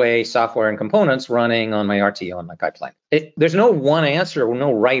Huawei software and components running on my RTU on my pipeline? There's no one answer or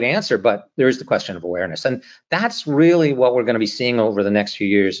no right answer, but there is the question of awareness. And that's really what we're going to be seeing over the next few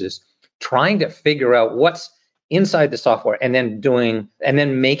years, is trying to figure out what's inside the software and then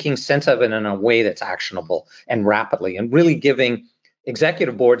making sense of it in a way that's actionable and rapidly, and really giving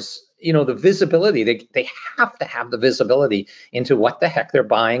executive boards, the visibility. They have to have the visibility into what the heck they're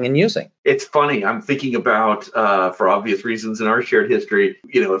buying and using. It's funny. I'm thinking about, for obvious reasons in our shared history,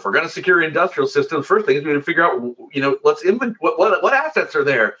 if we're going to secure industrial systems, first thing is we have to figure out, what assets are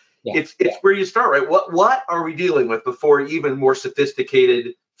there. Yeah. It's where you start, right? What are we dealing with before even more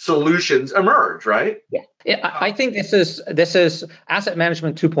sophisticated solutions emerge, right? Yeah. I think this is asset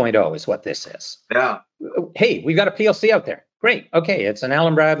management 2.0 is what this is. Yeah. Hey, we've got a PLC out there. Great. Okay. It's an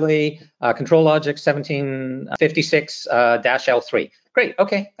Allen Bradley Control Logic 1756-L3. Great.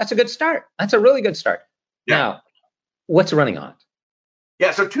 Okay. That's a good start. That's a really good start. Yeah. Now, what's running on it? Yeah.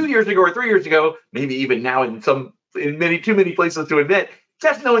 So 2 years ago or 3 years ago, maybe even now in too many places to admit,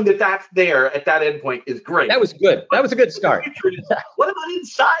 just knowing that that's there at that endpoint is great. That was good. That was a good start. What about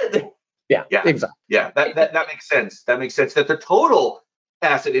inside there? Yeah, exactly. Yeah, that makes sense. That makes sense that the total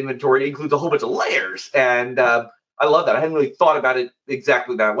asset inventory includes a whole bunch of layers. And I love that. I hadn't really thought about it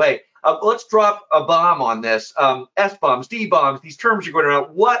exactly that way. Let's drop a bomb on this. S-bombs, D-bombs, these terms you're going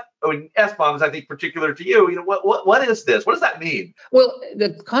around. S-bombs, I think, particular to you, what is this? What does that mean? Well,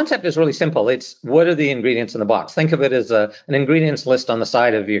 the concept is really simple. It's what are the ingredients in the box? Think of it as an ingredients list on the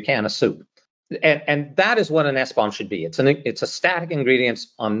side of your can of soup. And that is what an S-bomb should be. It's a static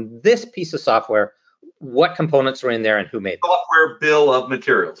ingredients on this piece of software, what components are in there and who made them. Software bill of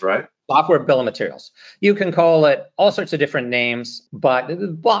materials, right? Software bill of materials. You can call it all sorts of different names, but the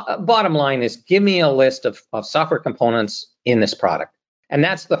bottom line is give me a list of software components in this product. And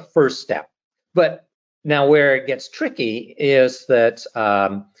that's the first step. But now where it gets tricky is that,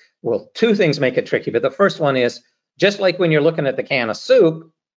 two things make it tricky. But the first one is, just like when you're looking at the can of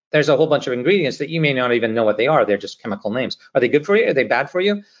soup, there's a whole bunch of ingredients that you may not even know what they are. They're just chemical names. Are they good for you? Are they bad for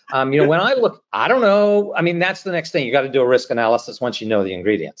you? When I look, I don't know. I mean, that's the next thing. You got to do a risk analysis once you know the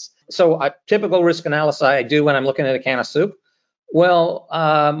ingredients. So a typical risk analysis I do when I'm looking at a can of soup. Well,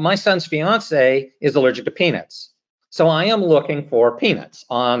 my son's fiance is allergic to peanuts. So I am looking for peanuts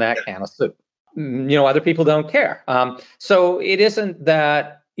on that can of soup. Other people don't care. So it isn't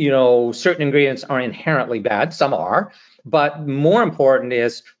that, certain ingredients are inherently bad. Some are. But more important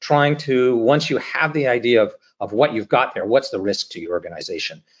is trying to, once you have the idea of what you've got there, what's the risk to your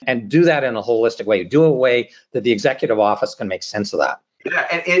organization? And do that in a holistic way. Do a way that the executive office can make sense of that. Yeah,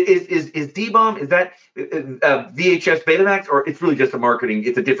 and is D-bomb, is that VHS Betamax, or it's really just a marketing,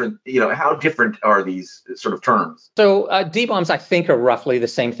 it's a different, how different are these sort of terms? So D-bombs, I think, are roughly the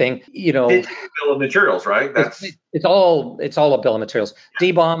same thing. It's a bill of materials, right? It's all a bill of materials. Yeah.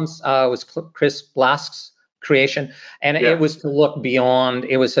 D-bombs was Chris Blask's creation, and it was to look beyond.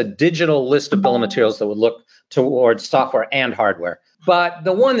 It was a digital list of bill of materials that would look towards software and hardware. But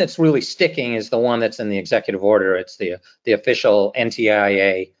the one that's really sticking is the one that's in the executive order. It's the official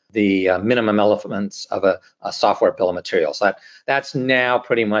NTIA, the minimum elements of a software bill of materials. That's now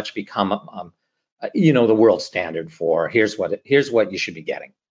pretty much become the world standard for here's what you should be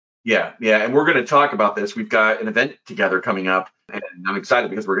getting. Yeah, and we're going to talk about this. We've got an event together coming up, and I'm excited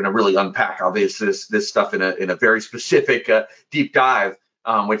because we're going to really unpack all this stuff in a very specific deep dive,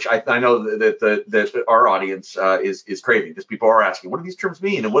 which I know that our audience is craving. Because people are asking, what do these terms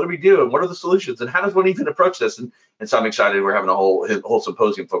mean, and what do we do, and what are the solutions, and how does one even approach this? And so I'm excited. We're having a whole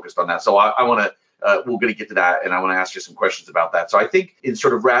symposium focused on that. So I want to. We're going to get to that, and I want to ask you some questions about that. So I think in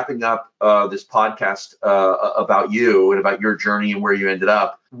sort of wrapping up this podcast about you and about your journey and where you ended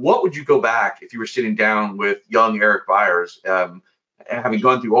up, what would you go back if you were sitting down with young Eric Byres, having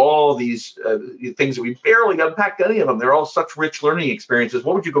gone through all these things that we barely unpacked any of them? They're all such rich learning experiences.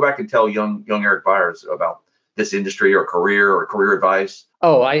 What would you go back and tell young Eric Byres about this industry or career advice?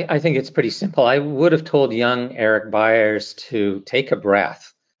 Oh, I think it's pretty simple. I would have told young Eric Byres to take a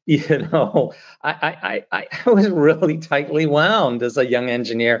breath. I was really tightly wound as a young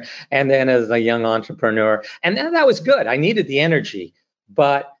engineer and then as a young entrepreneur. And that was good. I needed the energy.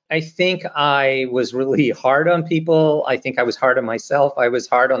 But I think I was really hard on people. I think I was hard on myself. I was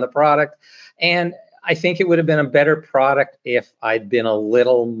hard on the product. And I think it would have been a better product if I'd been a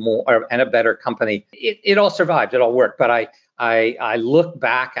little more and a better company. It all survived. It all worked. But I look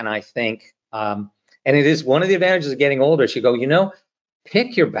back and I think, And it is one of the advantages of getting older. She go,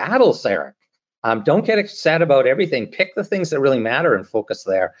 pick your battles, Eric. Don't get upset about everything. Pick the things that really matter and focus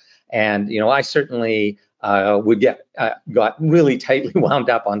there. And I certainly got really tightly wound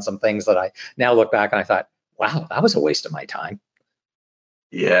up on some things that I now look back and I thought, wow, that was a waste of my time.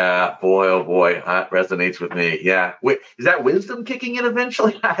 Yeah, boy, oh boy, that resonates with me. Yeah. Wait, is that wisdom kicking in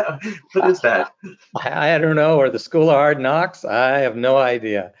eventually? What is that? I don't know, or the School of Hard Knocks. I have no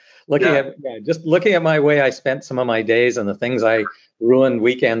idea. Just looking at my way I spent some of my days and the things I ruined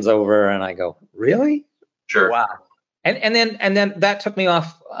weekends over, and I go, really? Sure. Wow. And then that took me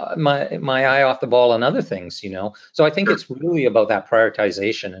off my eye off the ball on other things, So I think Sure. it's really about that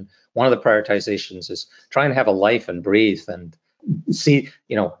prioritization, and one of the prioritizations is try and have a life and breathe and see,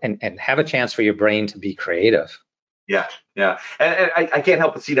 and have a chance for your brain to be creative. Yeah, yeah, and I can't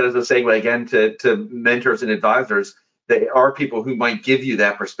help but see that as a segue again to mentors and advisors. They are people who might give you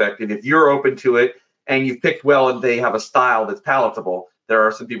that perspective if you're open to it and you've picked well and they have a style that's palatable. There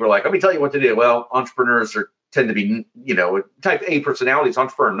are some people who are like, let me tell you what to do. Well, entrepreneurs tend to be, type A personalities,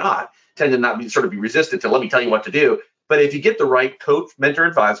 entrepreneur not, tend to not be sort of be resistant to let me tell you what to do. But if you get the right coach, mentor,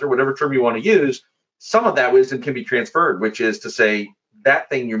 advisor, whatever term you want to use, some of that wisdom can be transferred, which is to say that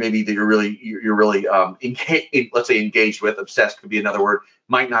thing you're really let's say engaged with, obsessed could be another word,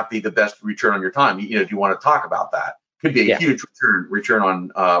 might not be the best return on your time. Do you want to talk about that? Could be a huge return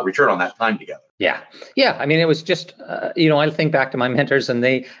on that time together. Yeah. I mean, it was just I think back to my mentors and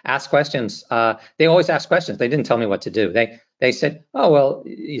they asked questions. They always asked questions. They didn't tell me what to do. They said, oh well,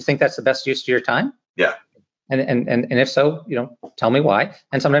 you think that's the best use of your time? Yeah. And if so, tell me why.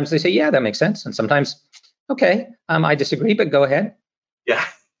 And sometimes they say, yeah, that makes sense. And sometimes, okay, I disagree, but go ahead. Yeah.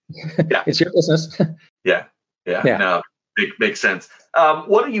 Yeah. It's your business. Yeah. No, makes sense.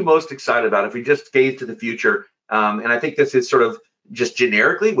 What are you most excited about if we just gaze to the future? And I think this is sort of just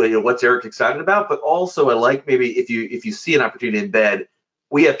generically what's Eric excited about, but also I like maybe if you see an opportunity in bed,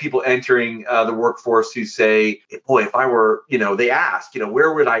 we have people entering the workforce who say, boy, if I were, they ask,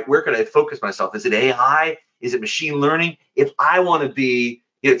 where could I focus myself? Is it AI? Is it machine learning? If I want to be,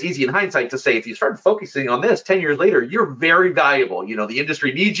 it's easy in hindsight to say, if you start focusing on this 10 years later, you're very valuable. The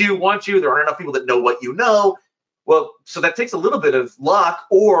industry needs you, wants you. There aren't enough people that know what you know. Well, so that takes a little bit of luck,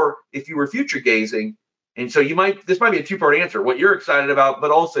 or if you were future gazing. And so this might be a two-part answer, what you're excited about,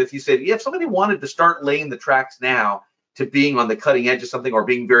 but also if you said, if somebody wanted to start laying the tracks now to being on the cutting edge of something or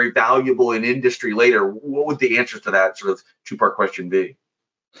being very valuable in industry later, what would the answer to that sort of two-part question be?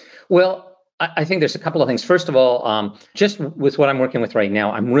 Well, I think there's a couple of things. First of all, just with what I'm working with right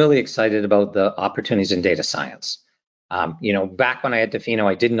now, I'm really excited about the opportunities in data science. Back when I had Defino,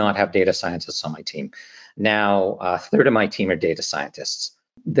 I did not have data scientists on my team. Now, a third of my team are data scientists.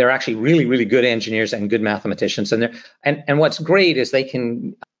 They're actually really, really good engineers and good mathematicians. And what's great is they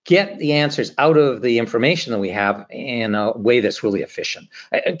can get the answers out of the information that we have in a way that's really efficient.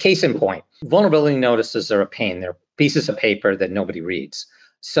 Case in point, vulnerability notices are a pain. They're pieces of paper that nobody reads.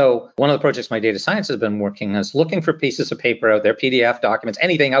 So one of the projects my data science has been working on is looking for pieces of paper out there, PDF documents,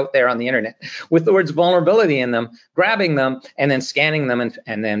 anything out there on the internet with the words vulnerability in them, grabbing them and then scanning them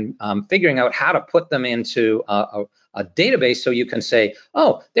and then figuring out how to put them into a database so you can say,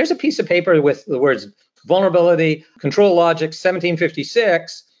 oh, there's a piece of paper with the words vulnerability, control logic,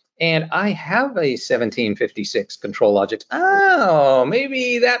 1756. And I have a 1756 control logic. Oh,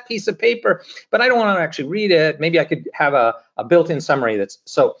 maybe that piece of paper, but I don't want to actually read it. Maybe I could have a built-in summary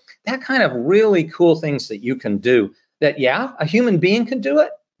so that kind of really cool things that you can do that, a human being can do it,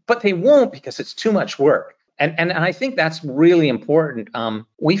 but they won't because it's too much work. And I think that's really important.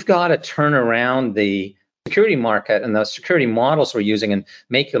 We've got to turn around the security market and the security models we're using and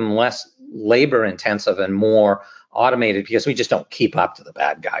make them less labor intensive and more automated because we just don't keep up to the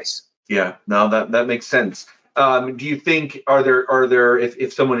bad guys. Yeah, no, that makes sense. Do you think are there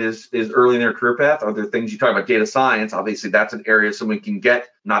if someone is early in their career path, are there things you talk about data science? Obviously, that's an area someone can get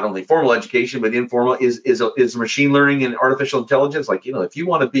not only formal education but informal. Is machine learning and artificial intelligence if you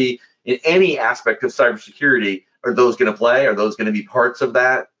want to be in any aspect of cybersecurity, are those going to play? Are those going to be parts of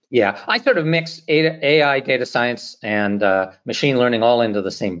that? Yeah, I sort of mix AI, data science, and machine learning all into the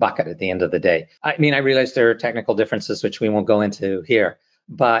same bucket at the end of the day. I mean, I realize there are technical differences, which we won't go into here.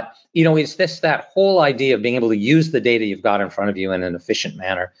 But, it's that whole idea of being able to use the data you've got in front of you in an efficient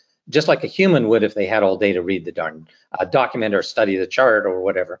manner, just like a human would if they had all day to read the darn document or study the chart or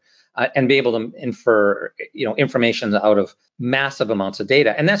whatever, and be able to infer, information out of massive amounts of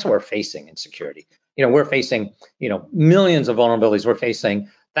data. And that's what we're facing in security. We're facing, millions of vulnerabilities. We're facing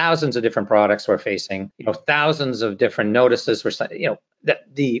thousands of different products. We're facing, thousands of different notices. I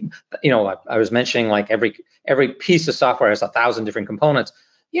was mentioning like every piece of software has 1,000 different components.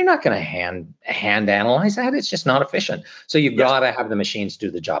 you're not going to hand analyze that. It's just not efficient. So you've Yes. got to have the machines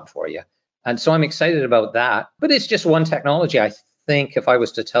do the job for you. And so I'm excited about that. But it's just one technology. I think if I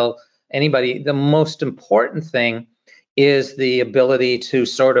was to tell anybody, the most important thing is the ability to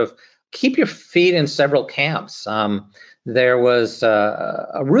sort of keep your feet in several camps. There was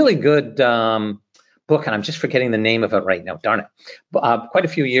a really good book, and I'm just forgetting the name of it right now. Darn it! Quite a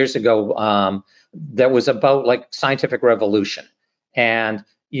few years ago, that was about like scientific revolution. And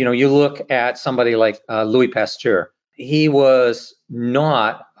you look at somebody like Louis Pasteur. He was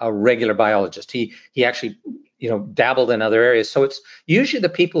not a regular biologist. He actually dabbled in other areas. So it's usually the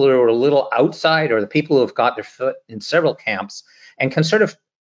people who are a little outside, or the people who have got their foot in several camps and can sort of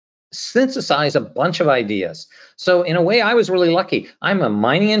synthesize a bunch of ideas. So in a way, I was really lucky. I'm a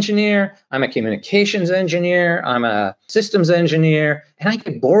mining engineer, I'm a communications engineer, I'm a systems engineer, and I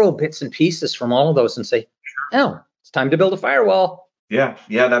could borrow bits and pieces from all of those and say, oh, it's time to build a firewall. Yeah,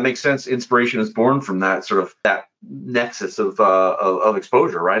 that makes sense. Inspiration is born from that sort of that nexus of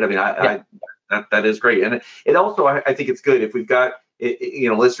exposure, right? I mean, that is great, and it also I think it's good if we've got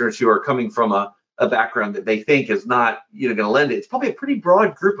listeners who are coming from a background that they think is not going to lend it. It's probably a pretty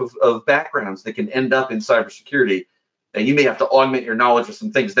broad group of backgrounds that can end up in cybersecurity, and you may have to augment your knowledge with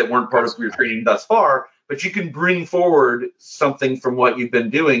some things that weren't part of your training thus far, but you can bring forward something from what you've been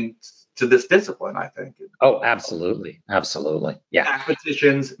doing to this discipline, I think. Oh, absolutely. Yeah.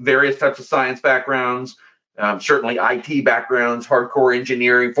 Mathematicians, various types of science backgrounds, certainly IT backgrounds, hardcore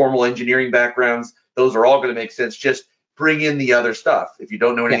engineering, formal engineering backgrounds. Those are all going to make sense. Just bring in the other stuff. If you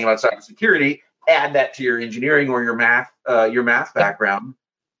don't know anything about cybersecurity, add that to your engineering or your math background.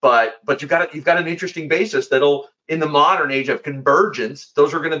 But you've got an interesting basis that'll, in the modern age of convergence,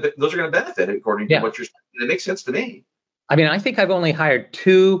 those are going to benefit according to what you're saying. It makes sense to me. I mean, I think I've only hired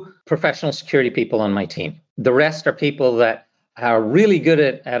 2 professional security people on my team. The rest are people that are really good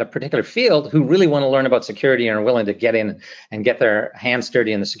at a particular field, who really want to learn about security and are willing to get in and get their hands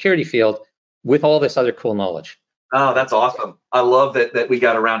dirty in the security field with all this other cool knowledge. Oh, that's awesome. I love that we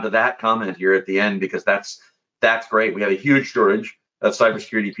got around to that comment here at the end, because that's great. We have a huge shortage of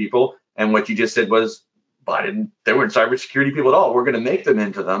cybersecurity people. And what you just said was, they weren't cybersecurity people at all. We're going to make them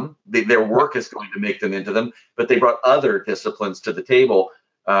into them. Their work is going to make them into them, but they brought other disciplines to the table.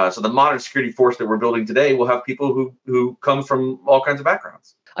 So the modern security force that we're building today will have people who come from all kinds of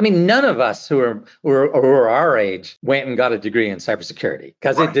backgrounds. I mean, none of us who are our age went and got a degree in cybersecurity,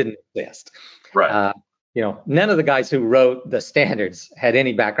 because it didn't exist. Right. None of the guys who wrote the standards had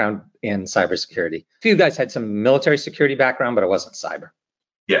any background in cybersecurity. A few guys had some military security background, but it wasn't cyber.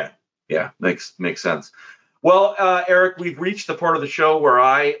 Yeah, makes sense. Well, Eric, we've reached the part of the show where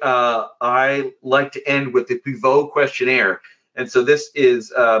I like to end with the pivot questionnaire. And so this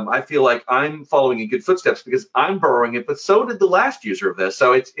is, I feel like I'm following in good footsteps because I'm borrowing it, but so did the last user of this.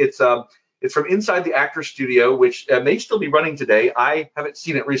 So it's from inside the actor studio, which may still be running today. I haven't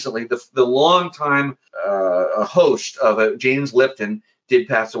seen it recently. The longtime host of it, James Lipton, did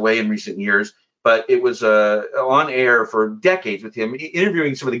pass away in recent years, but it was on air for decades with him,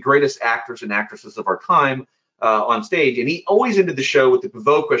 interviewing some of the greatest actors and actresses of our time on stage. And he always ended the show with the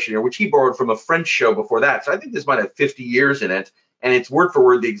pivot questionnaire, which he borrowed from a French show before that. So I think this might have 50 years in it. And it's word for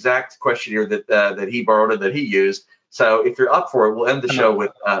word the exact questionnaire that he borrowed and that he used. So if you're up for it, we'll end the show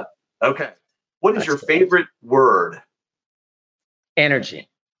with, okay. What is your favorite word? Energy.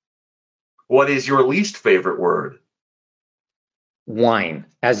 What is your least favorite word? Whine,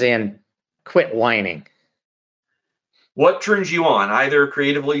 as in quit whining. What turns you on, either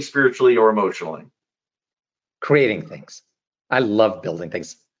creatively, spiritually, or emotionally? Creating things. I love building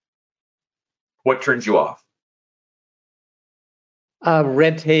things. What turns you off?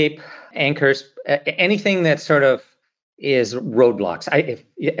 Red tape, anchors, anything that sort of is roadblocks.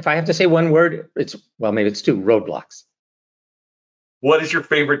 If I have to say one word, maybe it's 2, roadblocks. What is your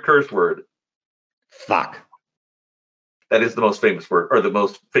favorite curse word? Fuck. That is the most famous word, or the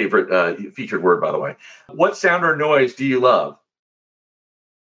most favorite featured word, by the way. What sound or noise do you love?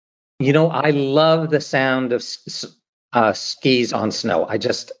 I love the sound of skis on snow. It's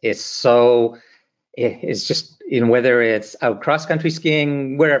just, whether it's out cross-country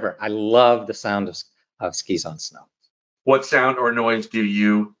skiing, wherever, I love the sound of skis on snow. What sound or noise do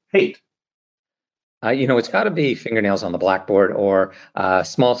you hate? It's got to be fingernails on the blackboard or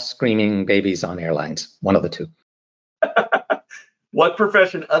small screaming babies on airlines, one of the 2. What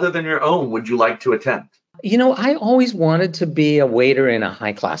profession other than your own would you like to attempt? I always wanted to be a waiter in a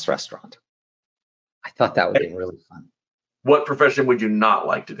high-class restaurant. I thought that would be really fun. What profession would you not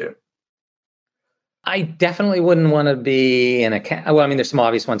like to do? I definitely wouldn't want to be there's some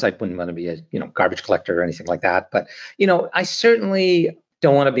obvious ones. I wouldn't want to be a, garbage collector or anything like that. But, I certainly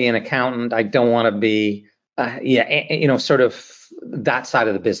don't want to be an accountant. I don't want to be, sort of that side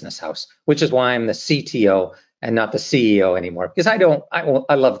of the business house, which is why I'm the CTO and not the CEO anymore, because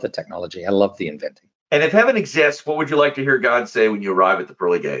I love the technology. I love the inventing. And if heaven exists, what would you like to hear God say when you arrive at the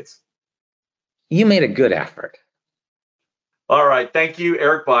pearly gates? You made a good effort. All right. Thank you,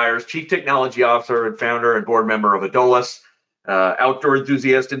 Eric Byres, Chief Technology Officer and founder and board member of Adolis, outdoor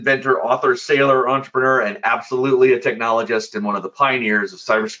enthusiast, inventor, author, sailor, entrepreneur, and absolutely a technologist and one of the pioneers of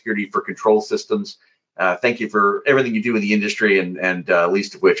cybersecurity for control systems. Thank you for everything you do in the industry and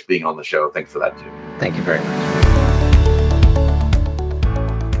least of which being on the show. Thanks for that, too. Thank you very much.